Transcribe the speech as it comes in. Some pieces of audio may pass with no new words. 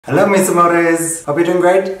Hello mis amores! Hope you're doing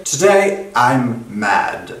great. Today I'm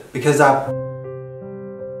mad because I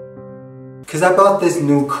bought this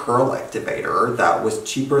new curl activator that was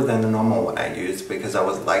cheaper than the normal one I used because I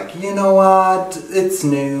was like, you know what, it's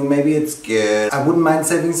new, maybe it's good. I wouldn't mind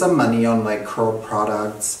saving some money on like curl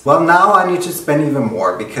products. Well, now I need to spend even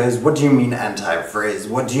more because what do you mean anti-frizz?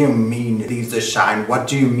 What do you mean leaves a shine? What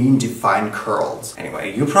do you mean define curls?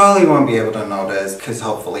 Anyway, you probably won't be able to notice because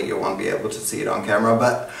hopefully you won't be able to see it on camera,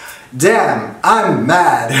 but damn, I'm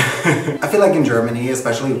mad! I feel like in Germany,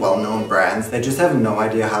 especially well-known brands, they just have no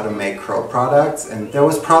idea how to make curl products, and there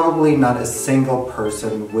was probably not a single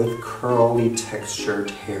person with curly textured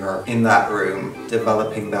hair in that room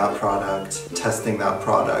developing that product, testing that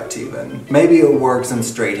product even. Maybe it works in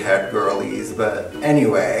straight-haired girlies, but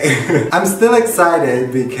anyway. I'm still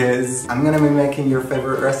excited because I'm gonna be making your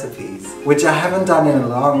favorite recipes, which I haven't done in a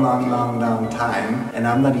long time, and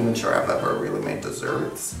I'm not even sure I've ever really made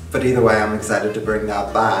desserts. But either way, I'm excited to bring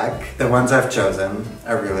that back. The ones I've chosen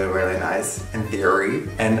are really nice in theory,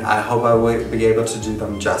 and I hope I will be able to do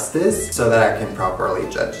them justice so that I can properly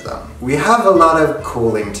judge them. We have a lot of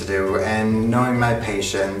cooling to do, and knowing my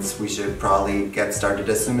patience, we should probably get started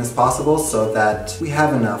as soon as possible so that we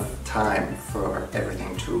have enough time for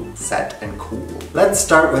everything to set and cool. Let's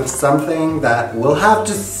start with something that will have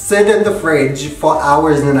to sit in the fridge for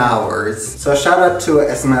hours and hours. So shout out to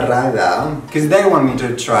Esmeralda, because they want me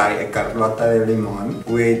to try a Carlota de Limon,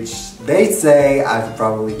 which they say I've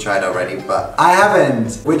probably tried already, but I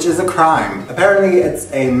haven't, which is a crime. Apparently it's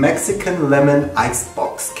a Mexican lemon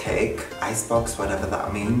icebox cake. Icebox, whatever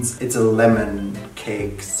that means. It's a lemon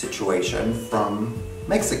cake situation from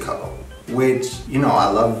Mexico. Which, you know, I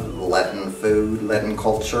love Latin food, Latin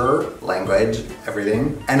culture, language,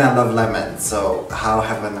 everything. And I love lemon, so how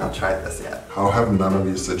have I not tried this yet? How have none of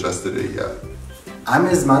you suggested it yet? I'm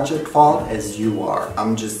as much at fault as you are.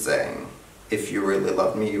 I'm just saying, if you really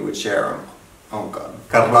love me, you would share them. Oh god.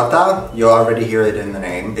 Carlota, you already hear it in the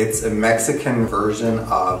name. It's a Mexican version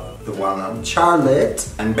of the well-known Charlotte.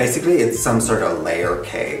 And basically it's some sort of layer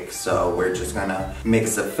cake. So we're just gonna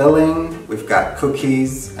mix a filling. We've got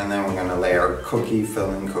cookies, and then we're gonna layer cookie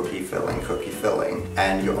filling, cookie filling, cookie filling.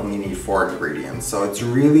 And you only need 4 ingredients. So it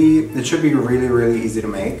should be really easy to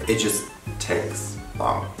make. It just takes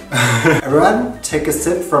long. Everyone, take a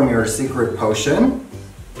sip from your secret potion.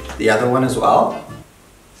 The other one as well.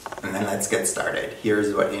 And then let's get started.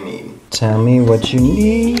 Here's what you need. Tell me what you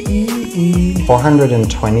need.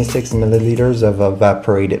 426 milliliters of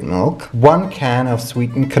evaporated milk, 1 can of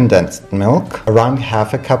sweetened condensed milk, around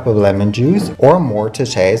half a cup of lemon juice, or more to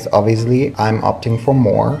taste. Obviously, I'm opting for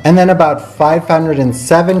more. And then about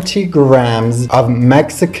 570 grams of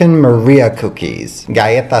Mexican Maria cookies.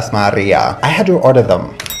 Galletas Maria. I had to order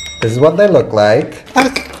them. This is what they look like.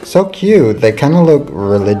 So cute. They kind of look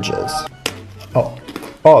religious.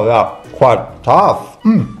 Oh yeah, quite tough.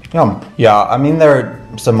 Yum. Yeah, I mean they're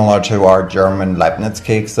similar to our German Leibniz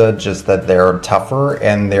cakes, just that they're tougher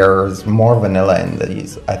and there's more vanilla in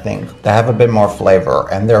these, I think. They have a bit more flavor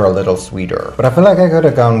and they're a little sweeter. But I feel like I could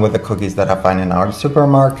have gone with the cookies that I find in our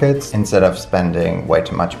supermarkets instead of spending way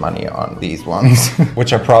too much money on these ones,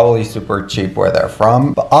 which are probably super cheap where they're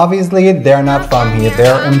from. But obviously they're not from here,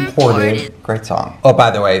 they're imported. Great song. Oh,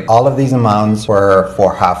 by the way, all of these amounts were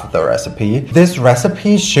for half of the recipe. This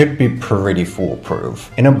recipe should be pretty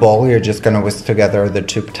foolproof. In a bowl, you're just gonna whisk together the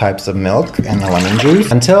 2 types of milk and the lemon juice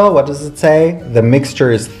until, what does it say? The mixture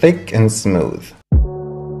is thick and smooth.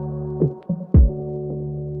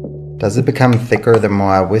 Does it become thicker the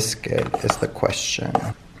more I whisk it, is the question.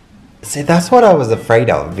 See, that's what I was afraid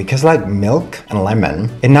of, because like milk and lemon,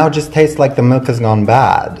 it now just tastes like the milk has gone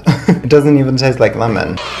bad. It doesn't even taste like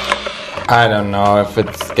lemon. I don't know if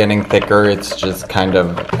it's getting thicker, it's just kind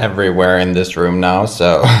of everywhere in this room now,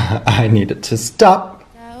 so I needed to stop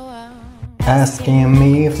asking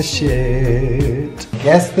me for shit.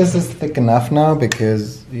 Guess this is thick enough now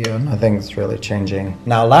because, yeah, nothing's really changing.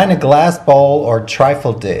 Now line a glass bowl or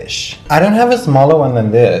trifle dish. I don't have a smaller one than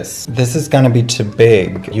this. This is gonna be too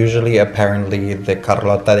big. Usually, apparently, the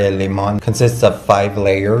Carlota de Limon consists of 5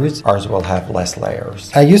 layers. Ours will have less layers.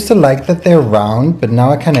 I used to like that they're round, but now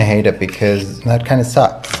I kinda hate it because that kinda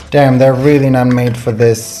sucks. Damn, they're really not made for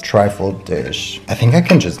this trifle dish. I think I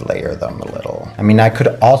can just layer them a little. I mean, I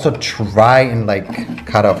could also try and like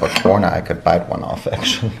cut off a corner. I could bite one off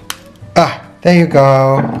actually. There you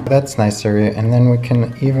go. That's nicer. And then we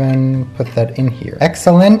can even put that in here.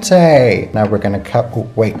 Excellente! Now we're gonna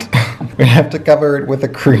wait. We have to cover it with a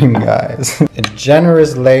cream, guys. A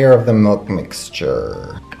generous layer of the milk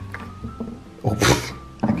mixture. Oh,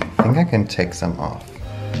 I think I can take some off.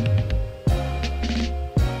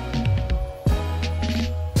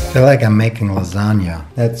 feel like I'm making lasagna.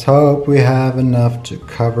 Let's hope we have enough to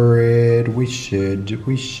cover it. We should. Do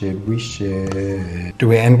we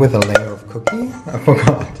end with a layer of cookie? I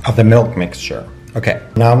forgot. Of the milk mixture. Okay,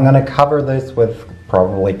 now I'm gonna cover this with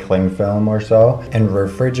probably cling film or so and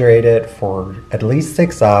refrigerate it for at least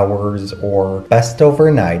 6 hours or best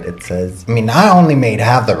overnight, it says. I mean, I only made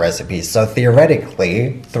half the recipe, so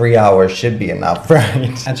theoretically 3 hours should be enough,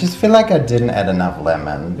 right? I just feel like I didn't add enough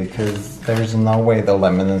lemon because there's no way the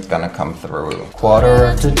lemon is gonna come through.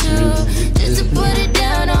 Quarter to 2.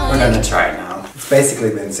 We're gonna try it now. It's basically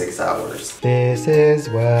been 6 hours. This is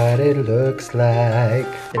what it looks like.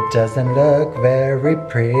 It doesn't look very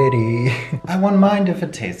pretty. I won't mind if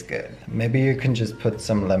it tastes good. Maybe you can just put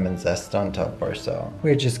some lemon zest on top or so.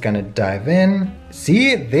 We're just gonna dive in.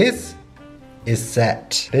 See, this is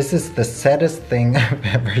set. This is the saddest thing I've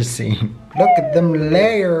ever seen. Look at them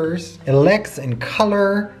layers. It lacks in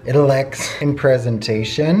color, it lacks in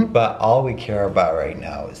presentation, but all we care about right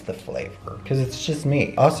now is the flavor, because it's just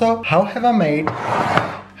me. Also, how have I made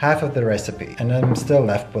half of the recipe and I'm still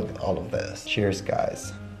left with all of this? Cheers,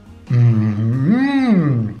 guys.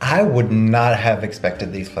 I would not have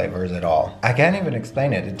expected these flavors at all. I can't even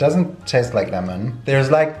explain it. It doesn't taste like lemon. There's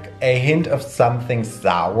like a hint of something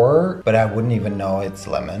sour, but I wouldn't even know it's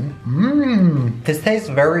lemon. This tastes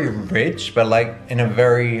very rich, but like in a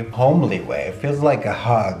very homely way. It feels like a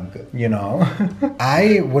hug, you know?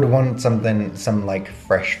 I would want some like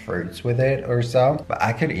fresh fruits with it or so, but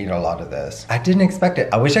I could eat a lot of this. I didn't expect it.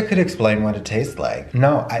 I wish I could explain what it tastes like.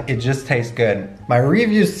 No, it just tastes good. My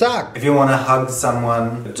reviews suck. If you want to hug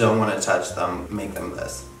someone but don't want to touch them, make them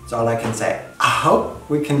this. That's all I can say. I hope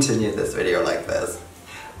we continue this video like this.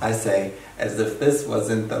 I say as if this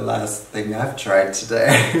wasn't the last thing I've tried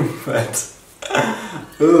today, but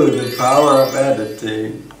ooh, the power of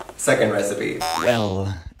editing. Second recipe.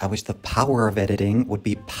 Well, I wish the power of editing would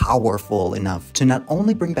be powerful enough to not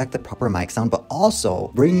only bring back the proper mic sound, but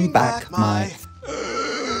also bring back my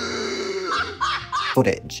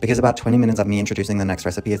footage, because about 20 minutes of me introducing the next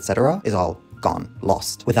recipe, etc. is all gone,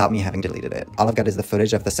 lost, without me having deleted it. All I've got is the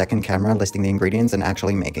footage of the second camera listing the ingredients and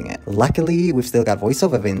actually making it. Luckily, we've still got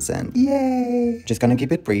voiceover Vincent. Yay! Just gonna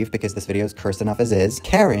keep it brief because this video is cursed enough as is.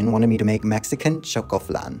 Karen wanted me to make Mexican choco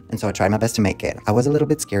flan, and so I tried my best to make it. I was a little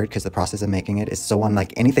bit scared because the process of making it is so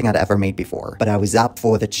unlike anything I'd ever made before, but I was up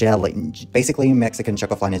for the challenge. Basically, Mexican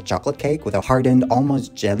choco flan is chocolate cake with a hardened,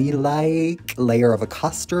 almost jelly-like layer of a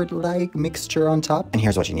custard-like mixture on top. And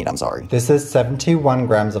here's what you need, I'm sorry. This is 71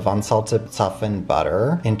 grams of unsalted softened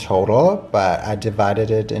butter in total, but I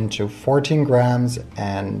divided it into 14 grams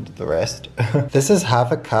and the rest. This is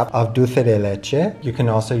half a cup of dulce de leche. You can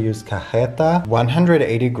also use cajeta,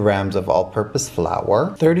 180 grams of all-purpose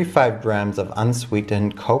flour, 35 grams of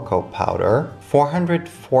unsweetened cocoa powder,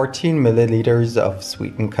 414 milliliters of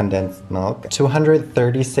sweetened condensed milk,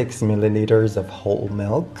 236 milliliters of whole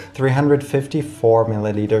milk, 354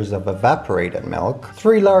 milliliters of evaporated milk,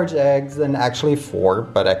 3 large eggs, and actually 4,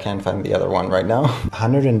 but I can't find the other one right now,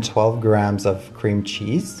 112 grams of cream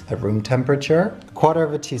cheese at room temperature, a quarter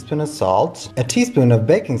of a teaspoon of salt, a teaspoon of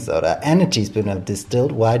baking soda, and a teaspoon of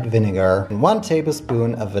distilled white vinegar, and 1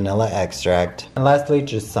 tablespoon of vanilla extract, and lastly,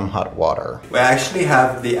 just some hot water. We actually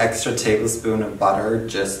have the extra tablespoon of butter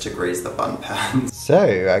just to grease the bun pan.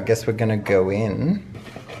 So, I guess we're gonna go in.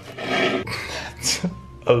 That's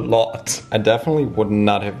a lot. I definitely would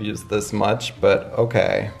not have used this much, but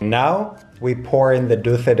okay. Now, we pour in the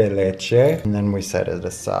dulce de leche, and then we set it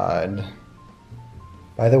aside.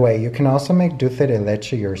 By the way, you can also make dulce de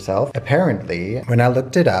leche yourself. Apparently, when I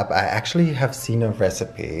looked it up, I actually have seen a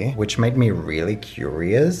recipe which made me really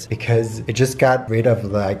curious because it just got rid of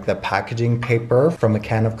like the packaging paper from a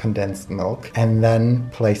can of condensed milk and then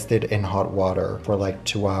placed it in hot water for like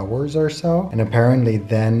 2 hours or so. And apparently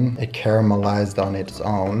then it caramelized on its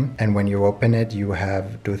own. And when you open it, you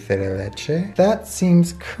have dulce de leche. That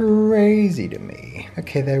seems crazy to me.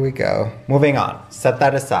 Okay, there we go. Moving on. Set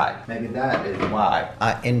that aside. Maybe that is why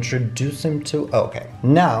I introduce him to, okay.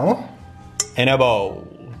 Now, in a bowl,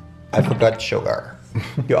 I forgot sugar.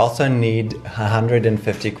 You also need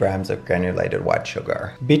 150 grams of granulated white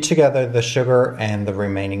sugar. Beat together the sugar and the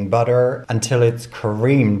remaining butter until it's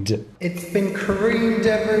creamed. It's been creamed,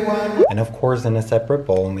 everyone! And of course, in a separate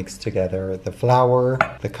bowl, mix together the flour,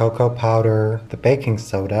 the cocoa powder, the baking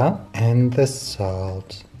soda, and the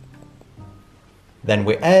salt. Then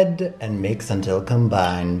we add and mix until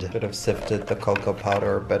combined. Should have sifted the cocoa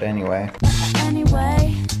powder, but anyway.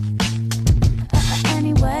 Anyway.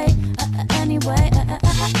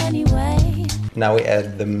 Now we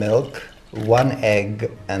add the milk, 1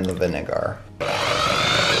 egg, and the vinegar.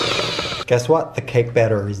 Guess what? The cake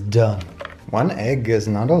batter is done. 1 egg is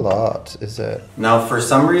not a lot, is it? Now, for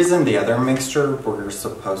some reason, the other mixture we're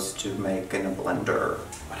supposed to make in a blender.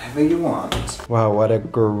 Whatever you want. Wow, what a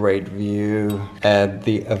great view. Add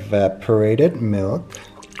the evaporated milk,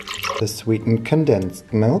 the sweetened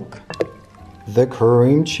condensed milk, the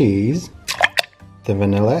cream cheese, the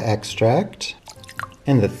vanilla extract,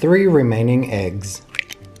 and the 3 remaining eggs.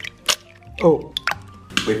 Oh.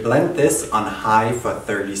 We blend this on high for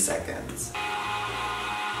 30 seconds.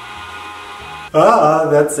 Ah,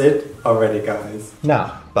 that's it already, guys.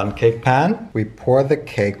 Now, bun cake pan. We pour the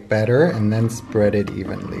cake batter and then spread it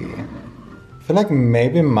evenly. I feel like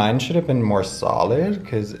maybe mine should have been more solid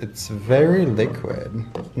because it's very liquid.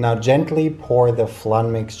 Now gently pour the flan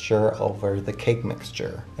mixture over the cake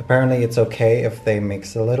mixture. Apparently it's okay if they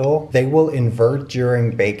mix a little. They will invert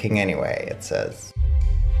during baking anyway, it says.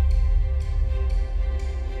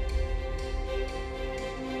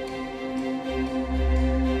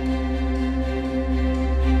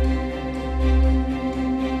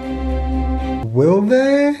 Will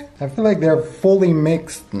they? I feel like they're fully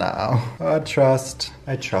mixed now. I trust.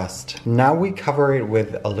 Now we cover it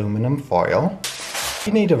with aluminum foil.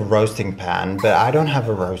 You need a roasting pan, but I don't have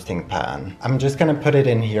a roasting pan. I'm just gonna put it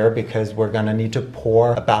in here because we're gonna need to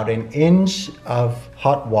pour about 1 inch of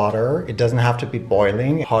hot water. It doesn't have to be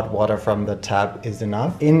boiling. Hot water from the tap is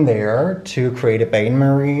enough in there to create a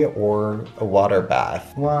bain-marie or a water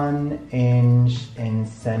bath. 1 inch in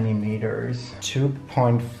centimeters,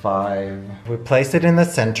 2.5. We place it in the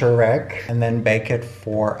center rack and then bake it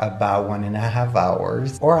for about 1.5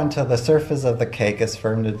 hours or until the surface of the cake is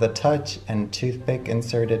firm to the touch and toothpick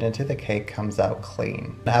inserted into the cake comes out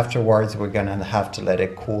clean. Afterwards, we're gonna have to let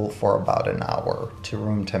it cool for about an hour to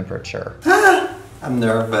room temperature. I'm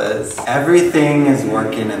nervous. Everything is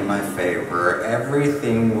working in my favor.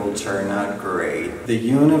 Everything will turn out great. The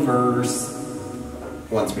universe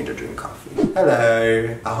wants me to drink coffee.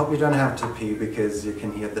 Hello. I hope you don't have to pee because you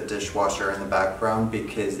can hear the dishwasher in the background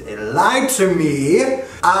because it lied to me.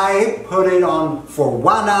 I put it on for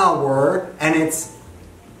 1 hour and it's,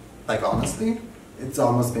 like, honestly, it's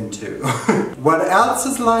almost been 2. What else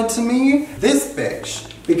has lied to me? This bitch.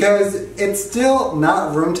 Because it's still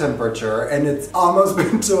not room temperature and it's almost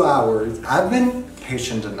been 2 hours. I've been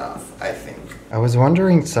patient enough, I think. I was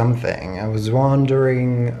wondering something. I was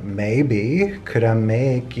wondering, maybe, could I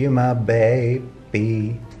make you my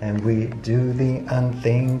baby? And we do the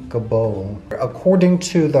unthinkable. According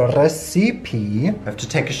to the recipe, you have to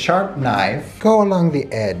take a sharp knife, go along the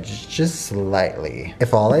edge just slightly.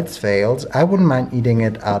 If all else fails, I wouldn't mind eating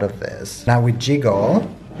it out of this. Now we jiggle,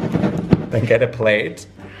 then get a plate.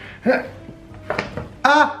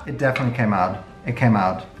 Ah, it definitely came out. It came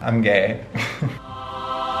out. I'm gay.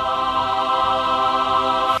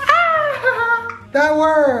 That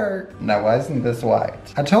worked! Now why isn't this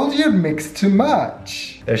white? I told you it mixed too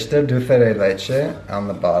much. There's still dulce de leche on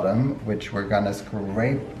the bottom, which we're gonna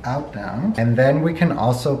scrape out now. And then we can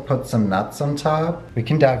also put some nuts on top. We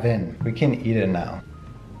can dive in. We can eat it now.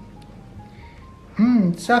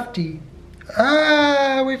 Mmm, softy.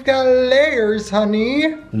 Ah, we've got layers,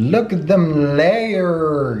 honey. Look at them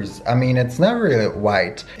layers. I mean, it's not really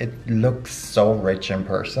white. It looks so rich in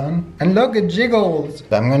person. And look, it jiggles.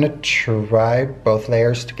 I'm gonna try both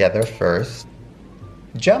layers together first.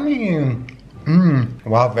 Yummy. Mmm,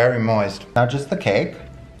 wow, very moist. Now just the cake.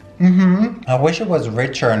 I wish it was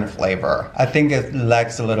richer in flavor. I think it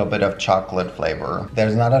lacks a little bit of chocolate flavor.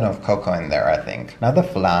 There's not enough cocoa in there, I think. Now the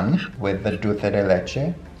flan with the dulce de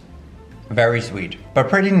leche. Very sweet, but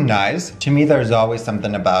pretty nice. To me, there's always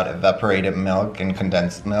something about evaporated milk and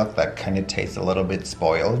condensed milk that kind of tastes a little bit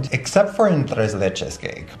spoiled, except for in tres leches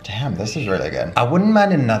cake. Damn, this is really good. I wouldn't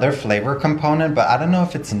mind another flavor component, but I don't know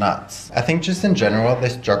if it's nuts. I think just in general,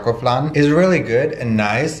 this choco flan is really good and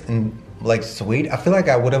nice and like sweet. I feel like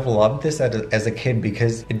I would have loved this as a kid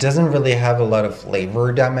because it doesn't really have a lot of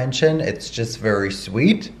flavor dimension. It's just very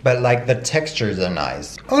sweet, but like the textures are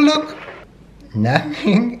nice. Oh, look,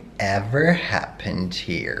 nothing ever happened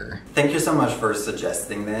here. Thank you so much for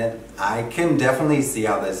suggesting that. I can definitely see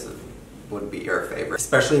how this would be your favorite,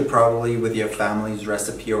 especially probably with your family's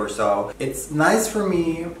recipe or so. It's nice for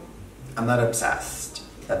me. I'm not obsessed.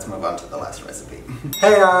 Let's move on to the last recipe.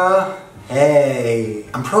 Hey,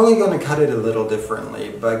 I'm probably gonna cut it a little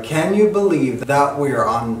differently, but can you believe that we're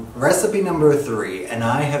on recipe number 3 and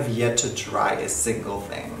I have yet to try a single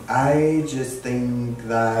thing? I just think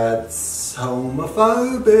that's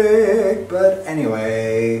homophobic, but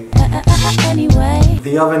anyway.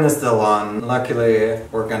 The oven is still on. Luckily,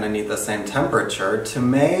 we're gonna need the same temperature to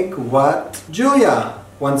make what Julia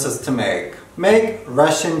wants us to make. Make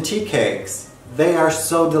Russian tea cakes. They are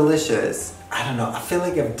so delicious. I don't know, I feel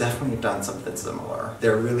like I've definitely done something similar.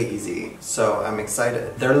 They're really easy, so I'm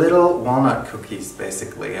excited. They're little walnut cookies,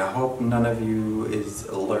 basically. I hope none of you is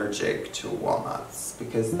allergic to walnuts,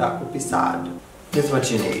 because that would be sad. Here's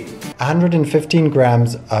what you need. 115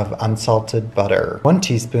 grams of unsalted butter, 1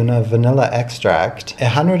 teaspoon of vanilla extract,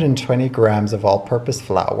 120 grams of all-purpose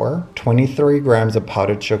flour, 23 grams of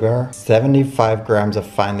powdered sugar, 75 grams of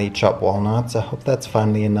finely chopped walnuts, I hope that's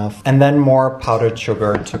finely enough, and then more powdered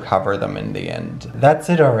sugar to cover them in the end. That's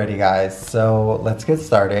it already, guys, so let's get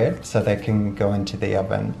started so they can go into the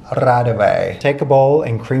oven right away. Take a bowl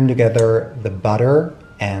and cream together the butter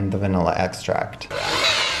and the vanilla extract.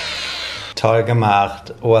 Toll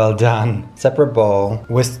gemacht, well done. Separate bowl,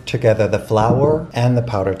 whisk together the flour and the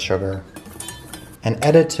powdered sugar. And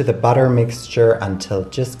add it to the butter mixture until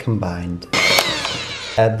just combined.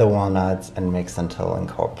 Add the walnuts and mix until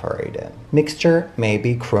incorporated. Mixture may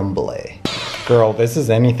be crumbly. Girl, this is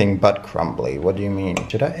anything but crumbly. What do you mean?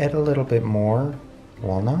 Should I add a little bit more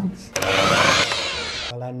walnuts?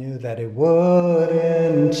 Well, I knew that it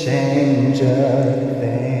wouldn't change a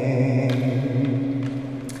thing.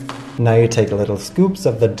 Now you take little scoops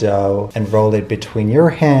of the dough and roll it between your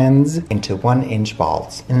hands into 1-inch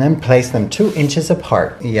balls. And then place them 2 inches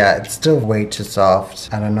apart. Yeah, it's still way too soft.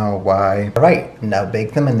 I don't know why. Alright, now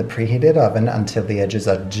bake them in the preheated oven until the edges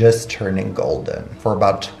are just turning golden for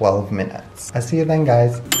about 12 minutes. I'll see you then,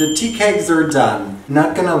 guys. The tea cakes are done.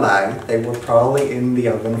 Not gonna lie, they were probably in the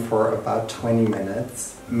oven for about 20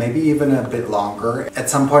 minutes. Maybe even a bit longer. At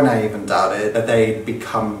some point I even doubted that they'd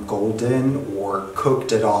become golden or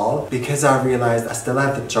cooked at all, because I realized I still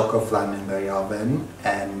have the choco flan in the oven,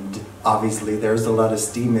 and obviously there's a lot of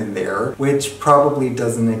steam in there, which probably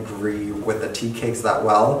doesn't agree with the tea cakes that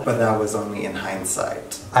well, but that was only in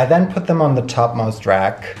hindsight. I then put them on the topmost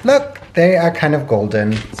rack. Look, they are kind of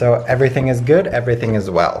golden, so everything is good, everything is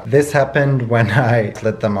well. This happened when I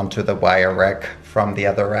slid them onto the wire rack from the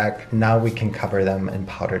other rack. Now we can cover them in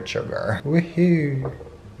powdered sugar. Woohoo!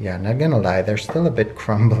 Yeah, not gonna lie, they're still a bit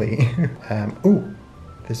crumbly. Ooh,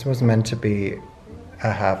 this was meant to be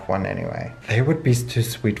a half one anyway. They would be too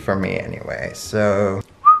sweet for me anyway, so...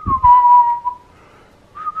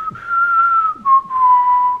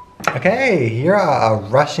 Okay, here are our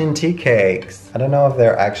Russian tea cakes. I don't know if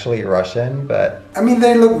they're actually Russian, but... I mean,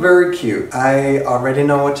 they look very cute. I already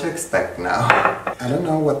know what to expect now. I don't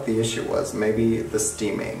know what the issue was. Maybe the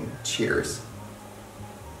steaming. Cheers.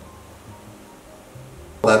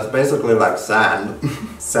 That's basically like sand.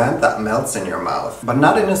 Sand that melts in your mouth. But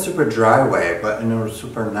not in a super dry way, but in a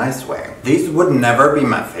super nice way. These would never be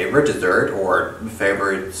my favorite dessert or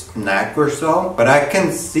favorite snack or so, but I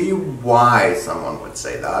can see why someone would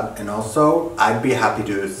say that. And also, I'd be happy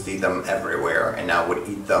to see them everywhere, and I would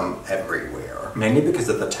eat them everywhere. Mainly because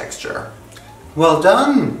of the texture. Well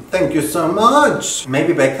done! Thank you so much!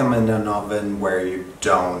 Maybe bake them in an oven where you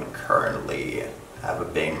don't currently have a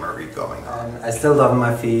bain-marie going on. I still love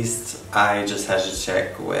my feast. I just had to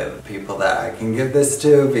check with people that I can give this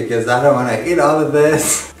to because I don't want to eat all of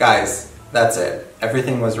this. Guys, that's it.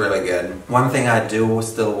 Everything was really good. One thing I do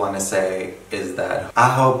still want to say is that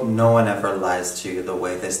I hope no one ever lies to you the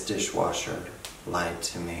way this dishwasher lied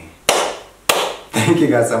to me. Thank you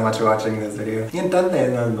guys so much for watching this video. Y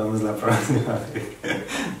entonces nos vemos la próxima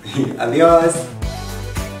vez. Adiós!